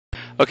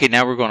Okay,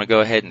 now we're going to go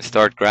ahead and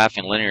start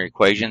graphing linear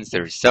equations.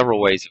 There's several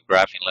ways of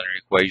graphing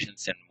linear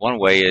equations, and one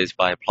way is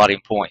by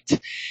plotting points.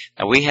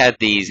 Now we had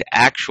these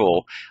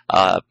actual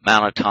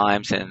amount of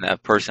times and a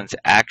person's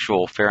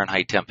actual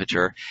Fahrenheit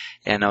temperature,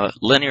 and a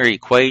linear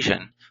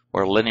equation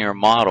or linear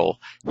model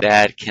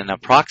that can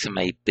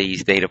approximate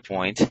these data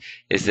points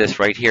is this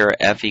right here,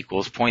 f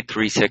equals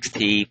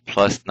 0.36t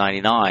plus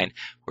 99,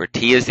 where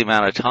t is the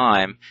amount of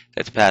time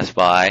that's passed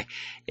by,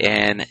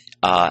 and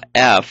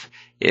f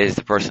is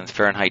the person's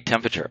Fahrenheit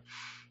temperature.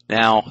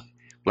 Now,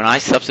 when I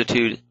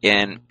substitute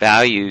in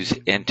values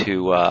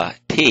into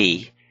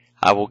t,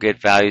 I will get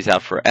values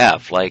out for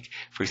f. Like,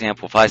 for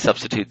example, if I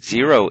substitute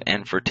 0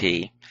 in for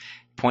t,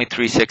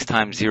 0.36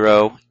 times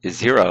 0 is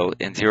 0,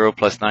 and 0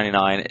 plus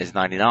 99 is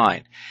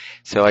 99.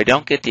 So I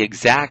don't get the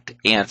exact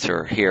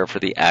answer here for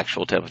the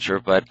actual temperature,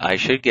 but I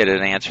should get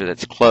an answer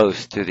that's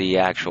close to the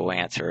actual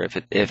answer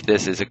if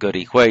this is a good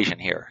equation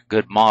here, a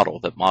good model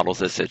that models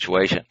this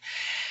situation.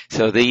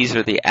 So these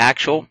are the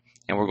actual,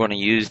 and we're going to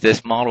use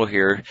this model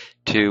here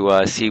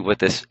to see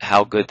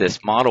how good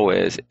this model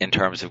is in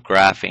terms of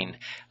graphing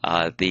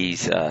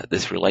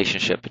this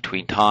relationship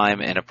between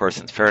time and a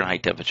person's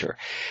Fahrenheit temperature.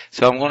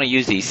 So I'm going to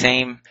use these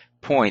same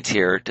points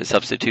here to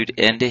substitute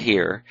into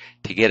here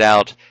to get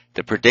out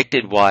the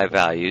predicted y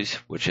values,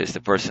 which is the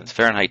person's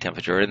Fahrenheit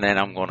temperature, and then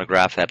I'm going to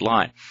graph that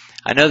line.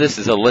 I know this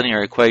is a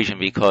linear equation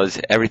because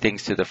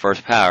everything's to the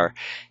first power,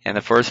 and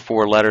the first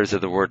 4 letters of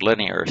the word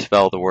linear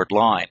spell the word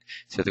line.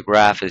 So the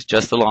graph is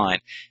just a line,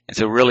 and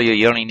so really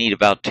you only need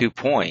about 2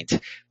 points,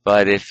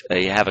 but if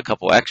you have a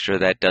couple extra,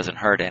 that doesn't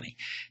hurt any.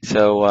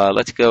 So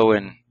let's go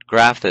and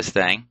graph this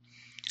thing.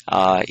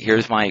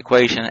 Here's my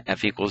equation,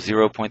 f equals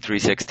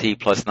 0.36t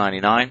plus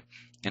 99,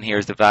 and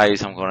here's the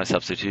values I'm going to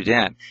substitute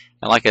in.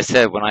 And like I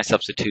said, when I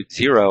substitute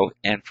 0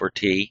 in for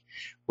t,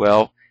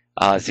 well,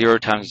 0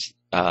 times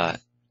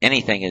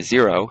anything is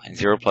 0, and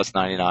 0 plus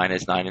 99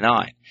 is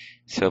 99.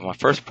 So my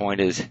first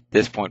point is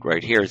this point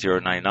right here,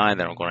 0, 99,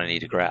 that I'm going to need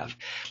to graph.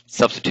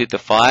 Substitute the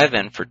 5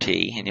 in for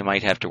t, and you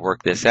might have to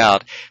work this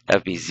out. That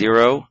would be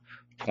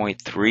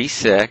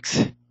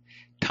 0.36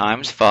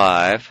 times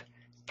 5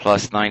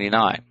 plus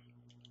 99.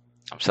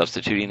 I'm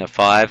substituting the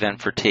 5 in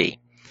for t.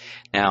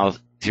 Now,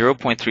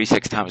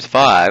 0.36 times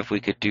 5, we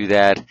could do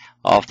that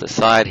off the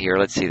side here.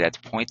 Let's see, that's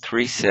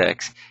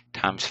 0.36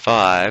 times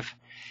 5.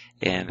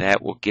 And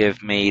that will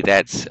give me,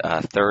 that's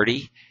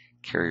 30,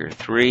 carrier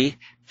 3,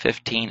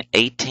 15,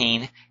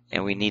 18,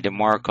 and we need to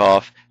mark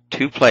off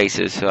 2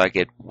 places, so I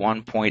get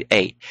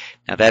 1.8.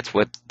 Now that's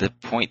what the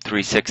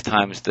 0.36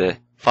 times the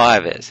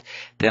 5 is.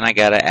 Then I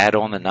got to add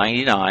on the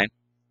 99,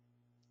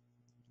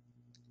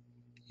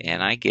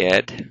 and I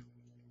get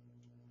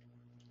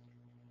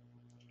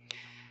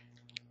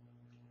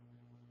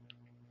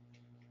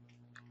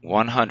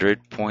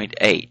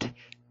 100.8.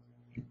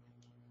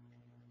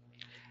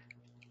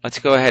 Let's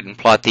go ahead and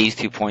plot these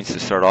 2 points to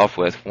start off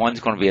with.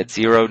 One's going to be at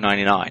 0,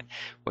 99.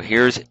 Well,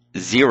 here's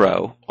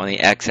 0 on the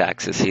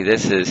x-axis. See,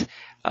 this is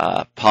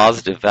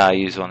positive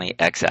values on the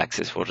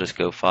x-axis. We'll just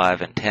go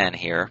 5 and 10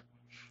 here.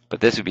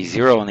 But this would be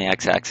 0 on the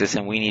x-axis,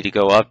 and we need to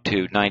go up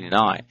to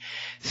 99.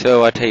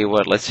 So I tell you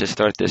what, let's just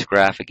start this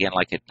graph again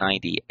like at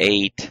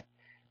 98,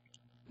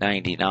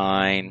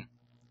 99,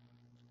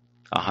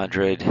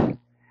 100,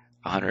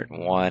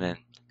 101,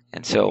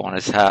 and so on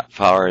as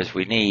far as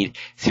we need.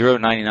 0,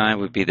 99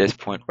 would be this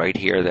point right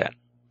here then.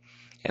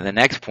 And the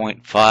next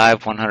point,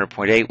 5,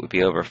 100.8 would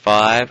be over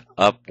 5,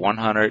 up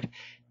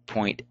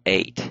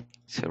 100.8.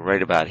 So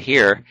right about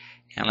here.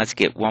 And let's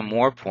get one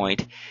more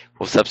point.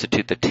 We'll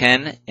substitute the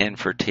 10 in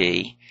for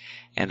t,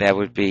 and that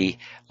would be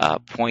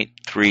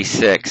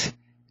 0.36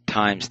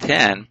 times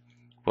 10.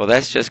 Well,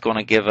 that's just going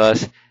to give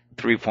us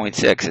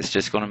 3.6. It's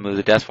just going to move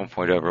the decimal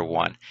point over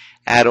 1.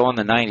 Add on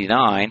the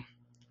 99,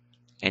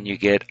 and you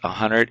get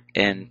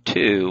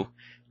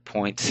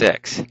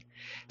 102.6.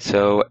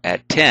 So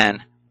at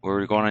 10,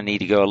 we're going to need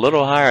to go a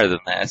little higher than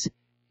this.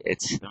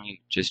 Let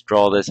me just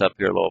draw this up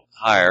here a little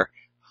higher.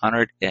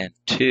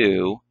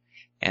 102,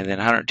 and then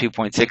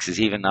 102.6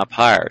 is even up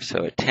higher.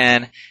 So at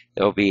 10,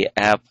 it'll be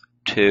up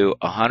to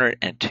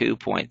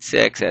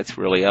 102.6. That's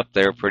really up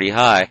there pretty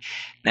high.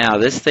 Now,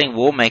 this thing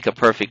will make a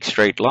perfect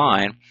straight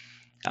line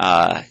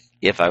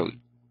if I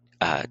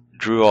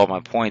drew all my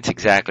points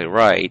exactly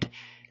right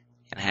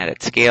and had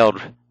it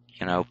scaled,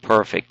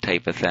 perfect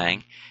type of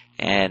thing.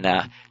 And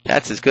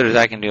that's as good as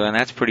I can do, and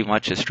that's pretty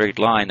much a straight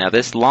line. Now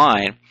this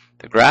line,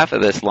 the graph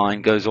of this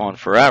line goes on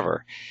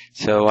forever.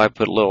 So I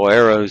put little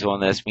arrows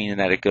on this, meaning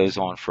that it goes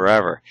on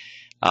forever.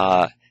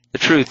 The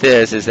truth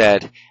is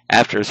that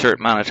after a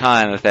certain amount of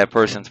time, if that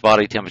person's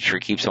body temperature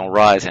keeps on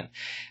rising,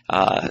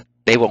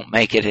 they won't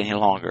make it any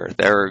longer.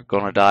 They're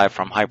going to die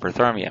from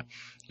hyperthermia.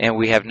 And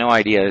we have no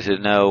idea to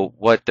know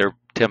what their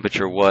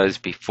temperature was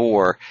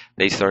before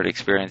they started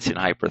experiencing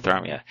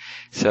hyperthermia.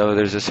 So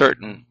there's a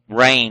certain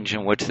range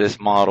in which this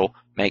model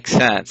makes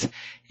sense,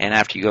 and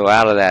after you go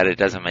out of that, it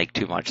doesn't make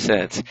too much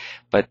sense.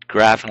 But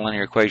graphing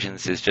linear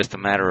equations is just a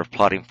matter of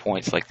plotting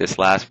points. Like this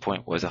last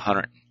point was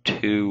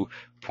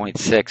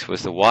 102.6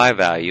 was the y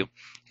value,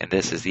 and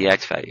this is the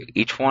x value.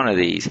 Each one of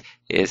these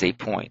is a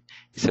point.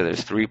 So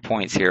there's 3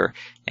 points here,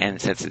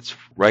 and since it's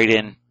right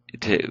in,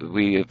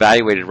 we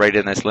evaluated right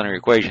in this linear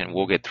equation,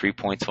 we'll get 3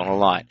 points on a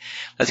line.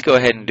 Let's go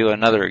ahead and do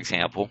another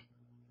example.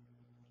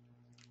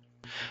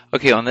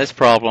 Okay, on this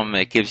problem,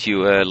 it gives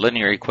you a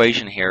linear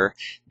equation here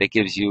that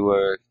gives you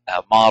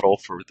a model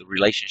for the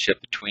relationship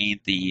between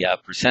the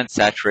percent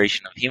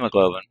saturation of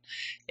hemoglobin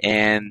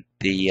and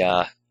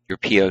the your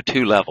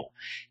PO2 level.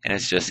 And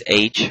it's just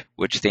H,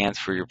 which stands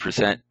for your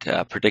percent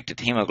predicted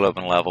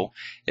hemoglobin level,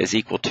 is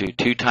equal to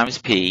 2 times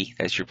P,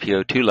 that's your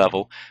PO2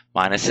 level,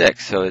 minus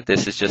 6. So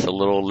this is just a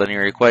little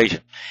linear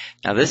equation.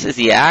 Now this is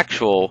the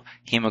actual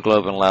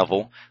hemoglobin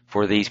level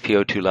for these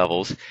PO2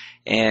 levels,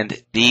 and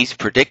these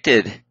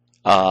predicted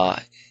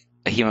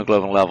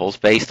hemoglobin levels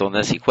based on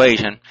this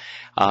equation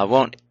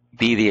won't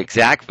be the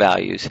exact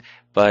values,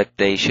 but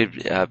they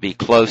should be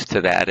close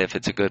to that if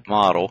it's a good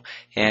model,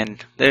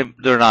 and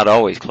they're not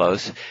always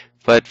close.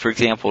 But for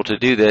example, to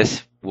do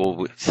this,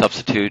 we'll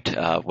substitute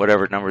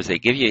whatever numbers they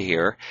give you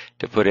here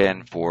to put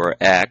in for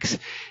X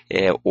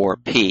or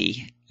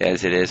P,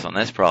 as it is on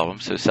this problem.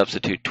 So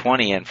substitute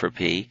 20 in for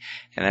P,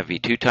 and that'd be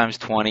 2 times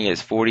 20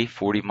 is 40,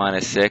 40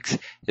 minus 6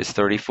 is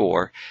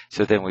 34.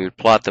 So then we would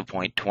plot the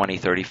point 20,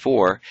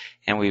 34,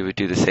 and we would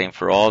do the same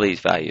for all these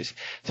values.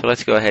 So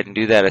let's go ahead and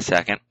do that a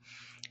second.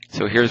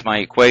 So here's my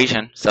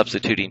equation,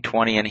 substituting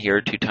 20 in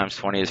here. 2 times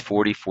 20 is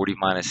 40, 40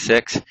 minus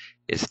 6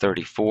 is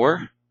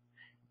 34.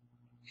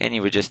 And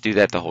you would just do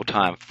that the whole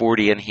time.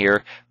 40 in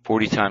here,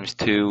 40 times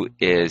 2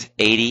 is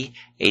 80,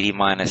 80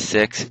 minus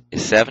 6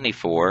 is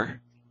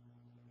 74.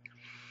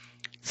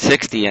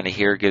 60 in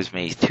here gives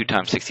me 2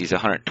 times 60 is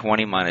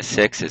 120 minus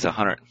 6 is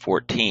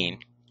 114.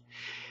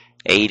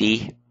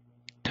 80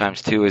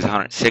 times 2 is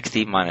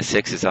 160 minus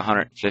 6 is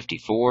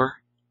 154.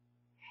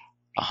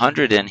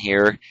 100 in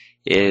here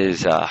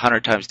is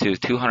 100 times 2 is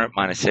 200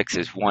 minus 6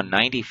 is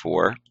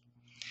 194.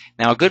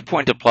 Now a good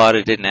point to plot,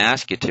 it didn't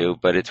ask you to,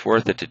 but it's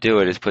worth it to do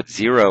it, is put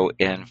 0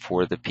 in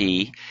for the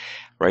P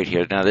right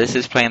here. Now this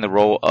is playing the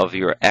role of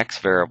your X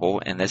variable,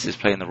 and this is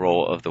playing the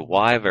role of the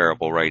Y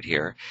variable right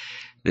here.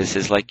 This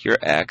is like your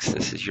X,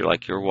 this is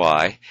like your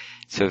Y.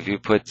 So if you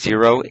put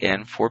 0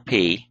 in for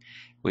P,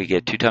 we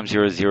get 2 times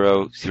 0 is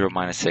 0, 0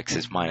 minus 6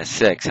 is minus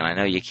 6. And I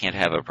know you can't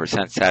have a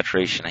percent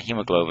saturation of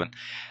hemoglobin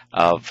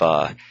of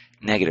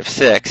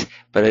 -6,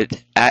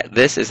 but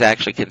this is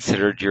actually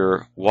considered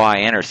your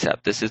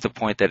y-intercept. This is the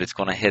point that it's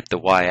going to hit the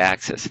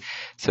y-axis.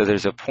 So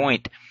there's a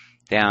point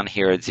down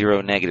here at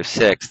 0,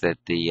 -6 that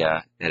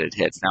that it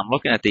hits. Now I'm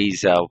looking at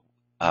these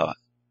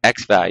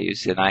x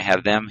values, and I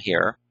have them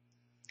here.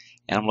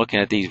 And I'm looking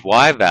at these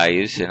y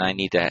values, and I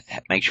need to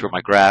make sure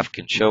my graph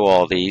can show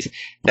all these.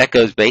 That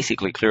goes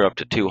basically clear up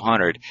to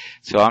 200.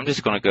 So I'm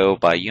just going to go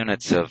by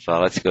units of,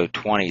 let's go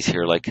 20s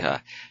here, like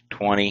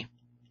 20,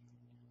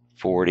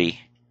 40,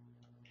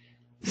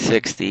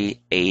 60,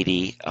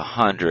 80,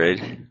 100,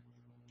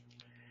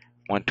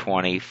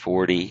 120,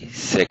 40,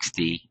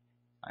 60.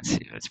 Let's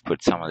see, let's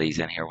put some of these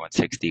in here,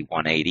 160,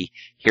 180.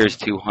 Here's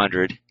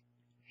 200.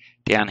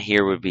 Down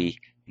here would be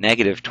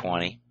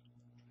 -20.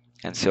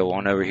 And so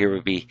on over here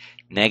would be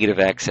negative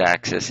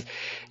x-axis.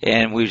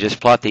 And we just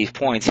plot these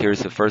points.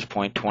 Here's the first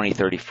point, 20,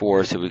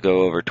 34. So we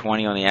go over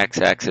 20 on the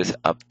x-axis,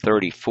 up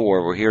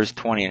 34. Well, here's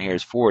 20 and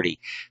here's 40.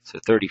 So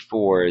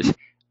 34 is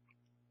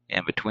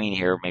in between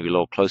here, maybe a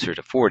little closer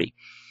to 40.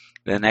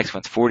 The next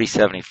one's 40,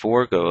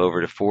 74. Go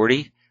over to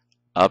 40,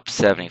 up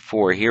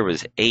 74. Here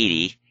was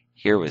 80.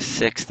 Here was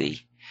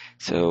 60.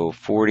 So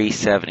 40,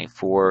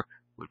 74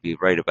 would be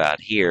right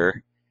about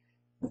here.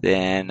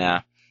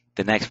 Then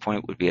the next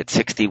point would be at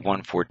 60,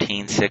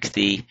 114,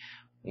 60,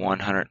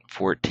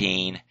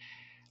 114,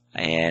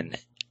 and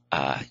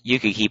you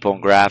could keep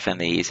on graphing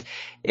these,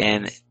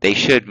 and they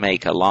should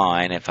make a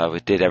line if I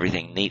did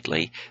everything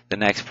neatly. The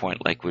next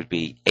point would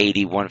be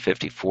 80,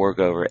 154,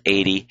 go over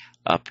 80,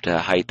 up to a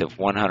height of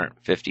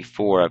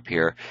 154 up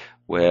here.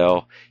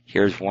 Well,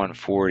 here's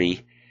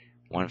 140,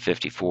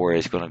 154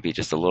 is going to be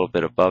just a little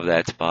bit above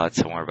that spot,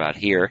 somewhere about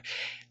here.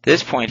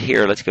 This point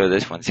here, let's go to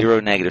this one. 0,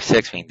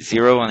 -6 means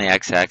 0 on the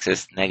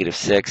x-axis,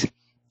 -6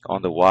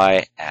 on the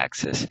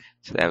y-axis.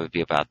 So that would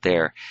be about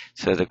there.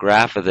 So the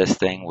graph of this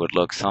thing would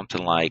look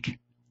something like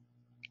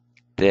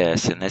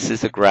this. And this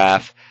is the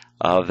graph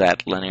of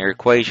that linear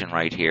equation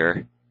right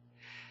here.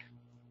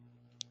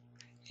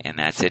 And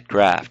that's it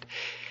graphed.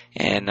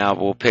 And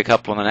we'll pick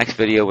up on the next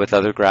video with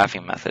other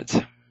graphing methods.